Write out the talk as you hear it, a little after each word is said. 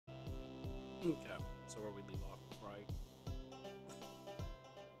Okay, so where we leave off before I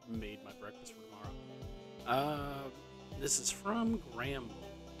made my breakfast for tomorrow. This is from Gramble.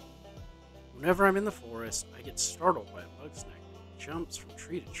 Whenever I'm in the forest, I get startled by a Bugsnax that jumps from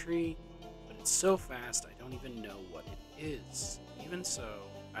tree to tree, but it's so fast I don't even know what it is. Even so,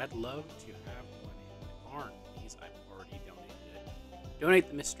 I'd love to have one in my barn, please. I've already donated it. Donate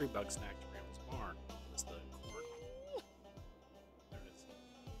the mystery Bugsnax to Gramble's barn. Was the corn? There it is.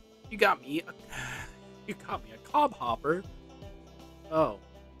 You got me a, you got me a cob hopper. Oh,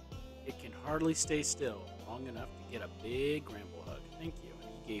 it can hardly stay still long enough to get a big Gramble hug. Thank you.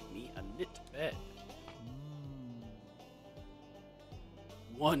 And he gave me a knit bed.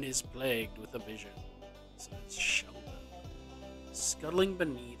 One is plagued with a vision, says Sheldon. Scuttling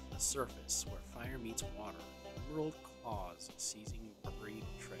beneath the surface where fire meets water, emerald claws seizing buried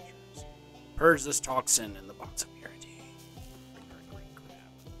treasures. Purge this toxin in the box of purity. Bring her a green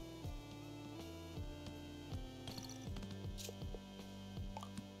crab.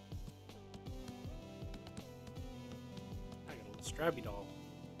 I got a little Strabby doll.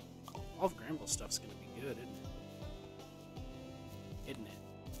 All of Gramble's stuff's gonna be good, isn't it? Isn't it?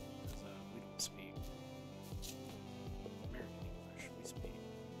 Because we don't speak American English. We speak.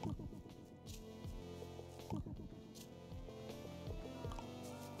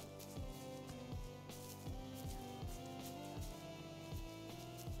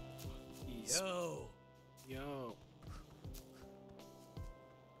 Yo. Yo.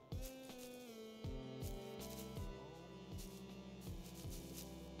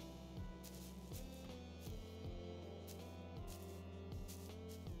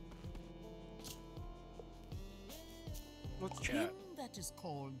 Let's Him chat. that is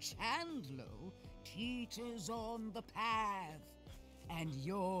called Chandlo teeters on the path, and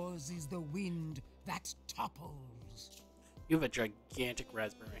yours is the wind that topples. You have a gigantic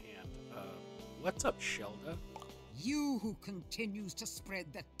raspberry hand. What's up, Shelda? You who continues to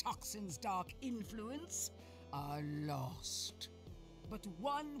spread the toxin's dark influence are lost. But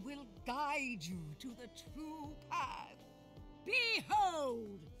one will guide you to the true path.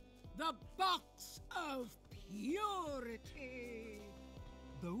 Behold, the box of purity.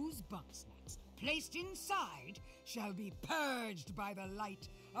 Those Bugsnax placed inside shall be purged by the light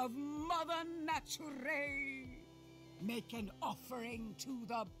of Mother Nature. Make an offering to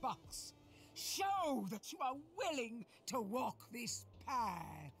the box. Show that you are willing to walk this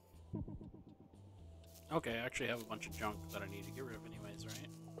path. Okay, I actually have a bunch of junk that I need to get rid of anyways, right?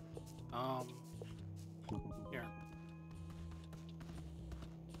 Here.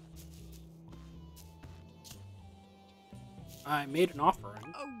 I made an offering.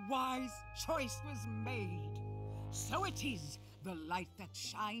 A wise choice was made. So it is, the light that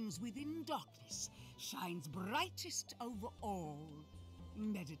shines within darkness shines brightest over all.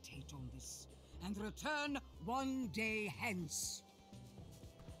 Meditate on this and return one day hence.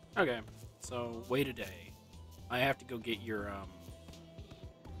 Okay, so wait a day. I have to go get your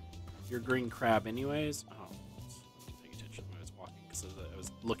green crab anyways. Oh, I wasn't paying attention when I was walking because I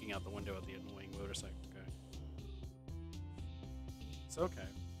was looking out the window at the annoying motorcycle guy. It's okay.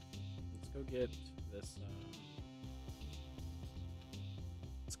 Let's go get this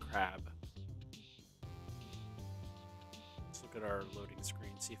this crab. Let's look at our loading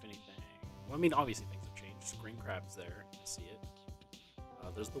screen, see if anything. Well, I mean, obviously things have changed. Green crab's there. I see it.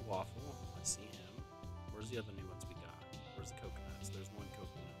 There's the waffle. I see him. Where's the other new ones we got? Where's the coconuts? There's one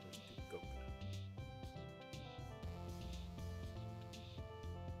coconut. There's two coconut.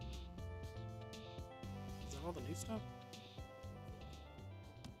 Is that all the new stuff?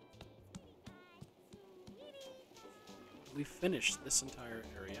 We finished this entire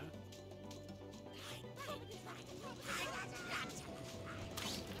area.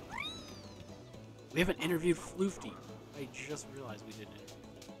 We haven't interviewed Floofty. I just realized we didn't interview him.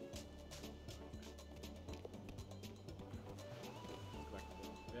 Go back to the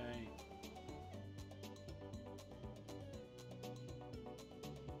bay.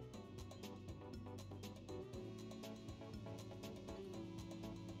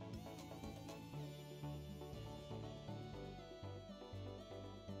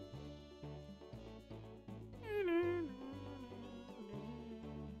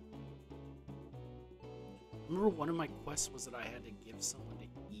 Remember one of my quests was that I had to give someone to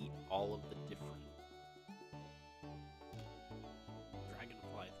eat all of the different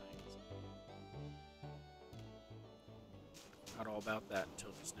dragonfly things. Forgot all about that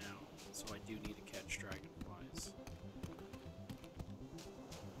until just now. So I do need to catch dragonflies.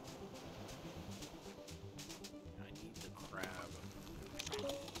 I need the crab.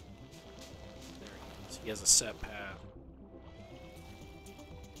 There he is. He has a set path.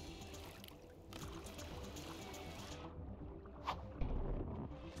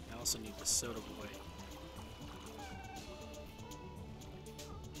 also need the soda boy.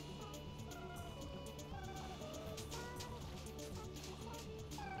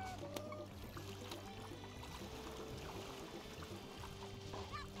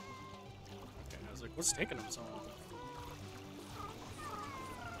 Okay, I was like, what's taking him so long?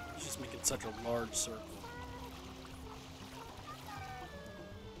 He's just making such a large circle.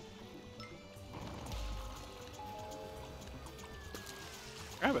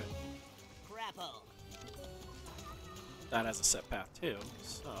 Grab it. Grapple. That has a set path too,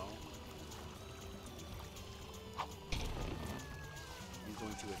 so I'm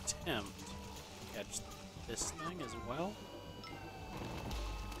going to attempt to catch this thing as well,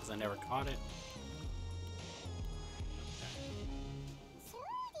 because I never caught it.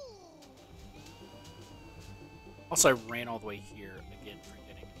 Also, I ran all the way here, again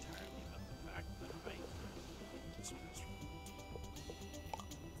forgetting entirely about the fact that I this master.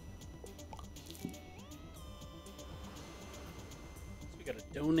 So we gotta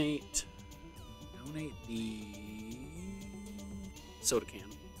donate the soda can.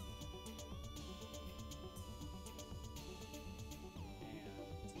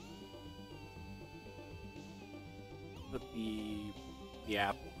 And put the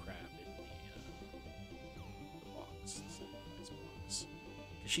apple crab in the box. This box.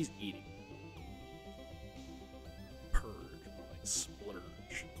 'Cause she's eating. Purge, more like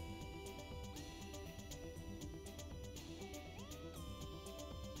splurge.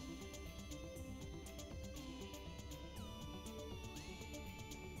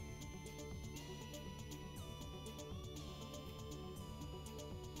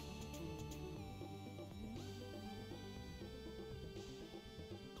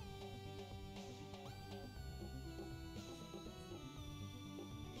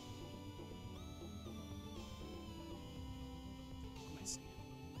 What am I seeing?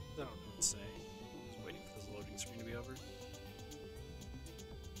 I don't know what to say. I'm just waiting for this loading screen to be over.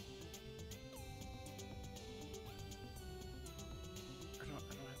 I don't have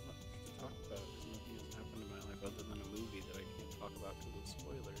much to talk about because nothing has happened in my life other than a movie that I can't talk about because of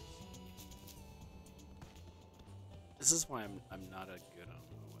spoilers. This is why I'm not a good on. Oh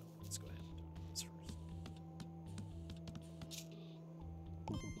well, let's go ahead and do this first.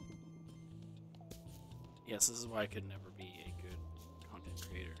 Yes, this is why I could never be a good content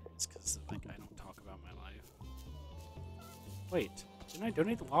creator. It's because like I don't talk about my life. Wait, didn't I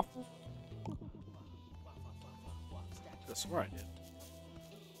donate the waffle? I swear I did.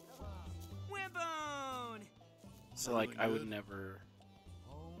 Wimbone! So like I would never.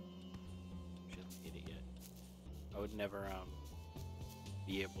 Shit, idiot. I would never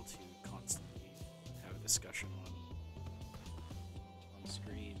be able to constantly have a discussion on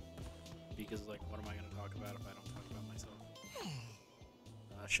screen because like what am I going to talk about if I don't talk about myself?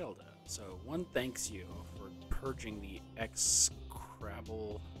 Shelda. So one thanks you for purging the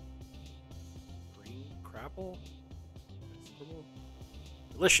X-Crabble green crabble. X-Crabble?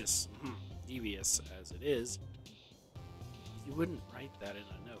 Delicious, devious as it is. You wouldn't write that in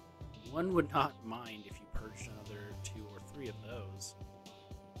a note. One would not mind if you purged another 2 or 3 of those.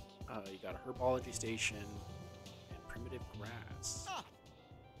 You got a herbology station and primitive grass.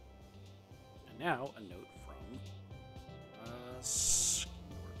 And now a note from Scorpion.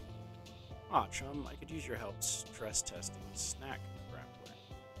 Ah, chum, I could use your help stress testing Snack Grappler.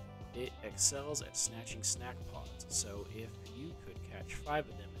 It excels at snatching snack pods, so if you could catch 5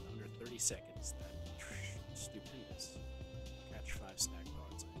 of them in under 30 seconds, that'd be stupendous. Catch 5 snack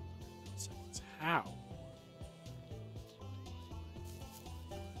pods in under 30 seconds. How?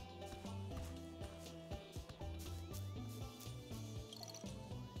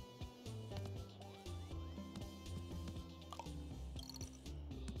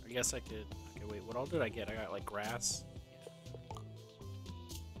 I guess I could. Okay, wait. What all did I get? I got like grass. Yeah.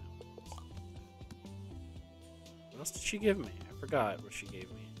 What else did she give me? I forgot what she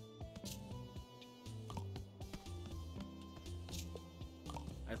gave me.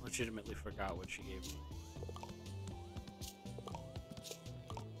 I legitimately forgot what she gave me.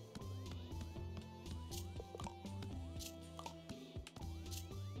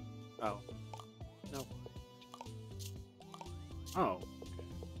 Oh. No. Oh.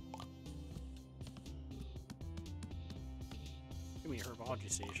 Give me a herbology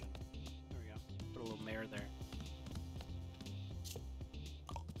station. There we go. Put a little mare there.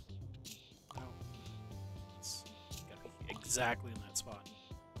 Oh. It's gotta be exactly in that spot.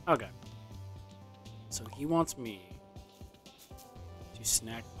 Okay. So he wants me to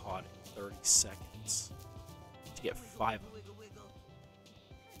snack pod in 30 seconds to get 5 of them.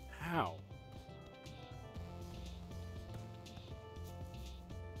 How?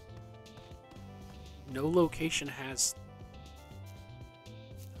 No location has...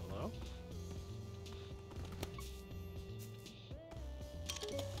 Hello?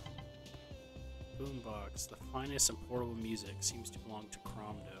 Boombox, the finest and portable music, seems to belong to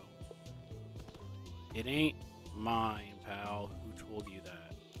Cromdo. It ain't mine, pal. Who told you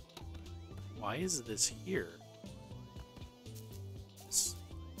that? Why is this here?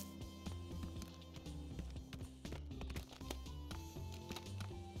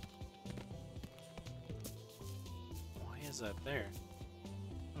 Why is that there?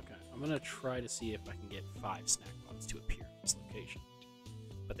 Okay, I'm gonna try to see if I can get 5 snack pods to appear in this location.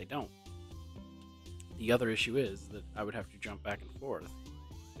 But they don't. The other issue is that I would have to jump back and forth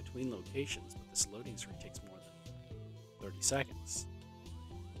between locations, but this loading screen takes more than 30 seconds,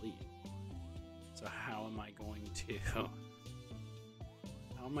 I believe. So how am I going to...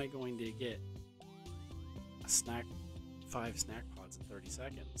 How am I going to get a 5 snack pods in 30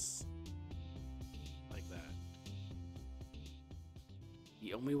 seconds? Like that.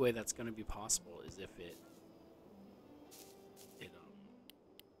 The only way that's going to be possible is if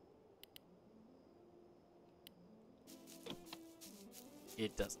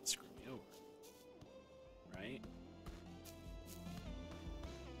it doesn't screw me over, right?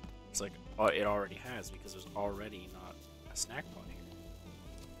 It's like it already has, because there's already not a snack pod here.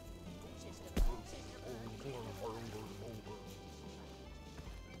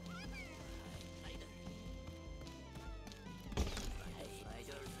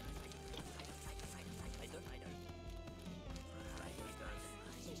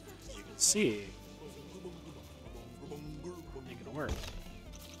 As you can see, it can work.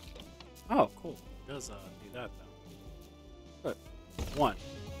 Oh, cool. It does do that, though. Look. 1.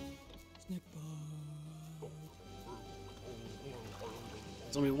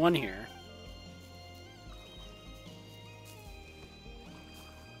 There's only 1 here.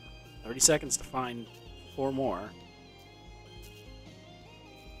 30 seconds to find 4 more.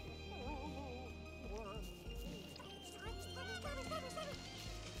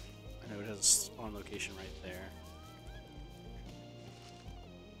 I know it has a spawn location right there.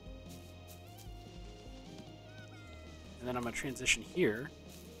 And then I'm going to transition here.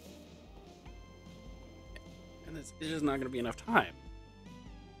 And it's just not going to be enough time.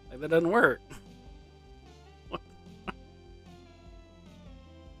 Like, that doesn't work.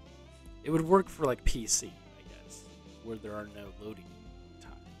 It would work for, like, PC, I guess, where there are no loading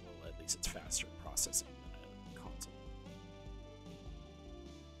time. Well, at least it's faster processing than a console.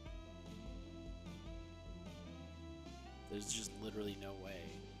 There's just literally no way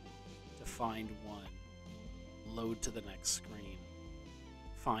to find one, load to the next screen,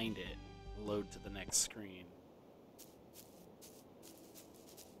 find it, load to the next screen.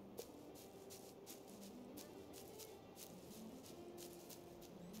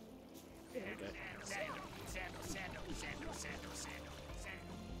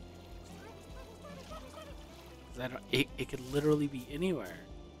 It could literally be anywhere.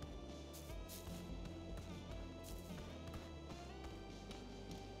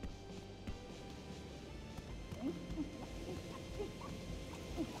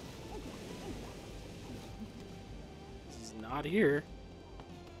 This is not here.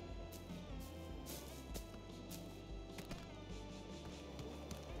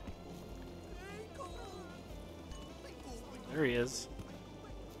 There he is.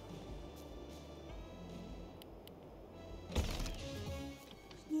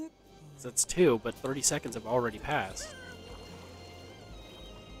 That's 2, but 30 seconds have already passed.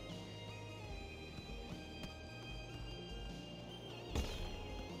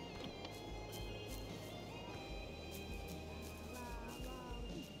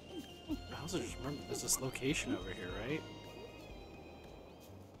 I also just remember there's this location over here, right?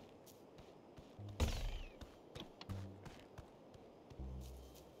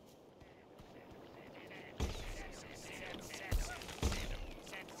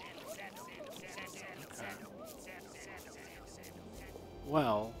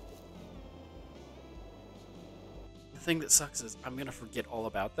 Well, the thing that sucks is I'm going to forget all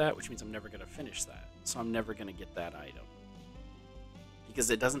about that, which means I'm never going to finish that. So I'm never going to get that item. Because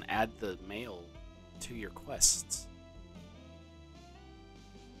it doesn't add the mail to your quests.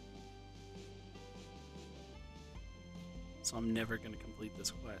 So I'm never going to complete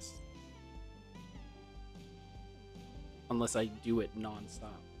this quest. Unless I do it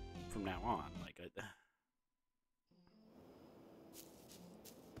non-stop from now on.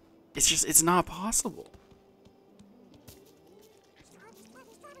 It's not possible.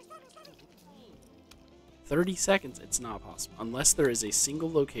 "30 seconds, it's not possible. Unless there is a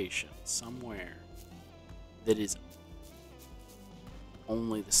single location somewhere that is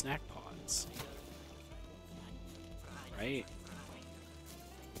only the snack pods. right?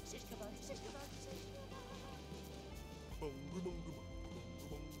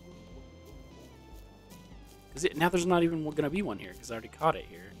 Because now there's not even going to be one here, because I already caught it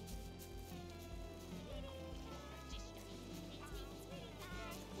here.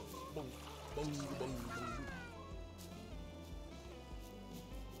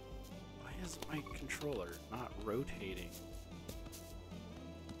 Why is my controller not rotating?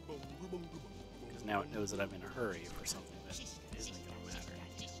 Because now it knows that I'm in a hurry for something that isn't going to matter.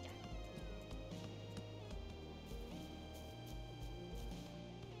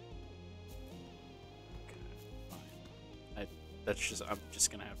 Okay, fine. I'm just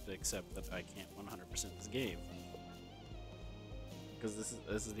going to have to accept that I can't 100% this game. Because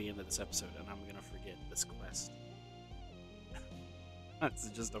this is the end of this episode, and I'm going to forget this quest. That's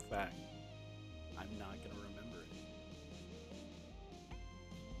just a fact. I'm not going to remember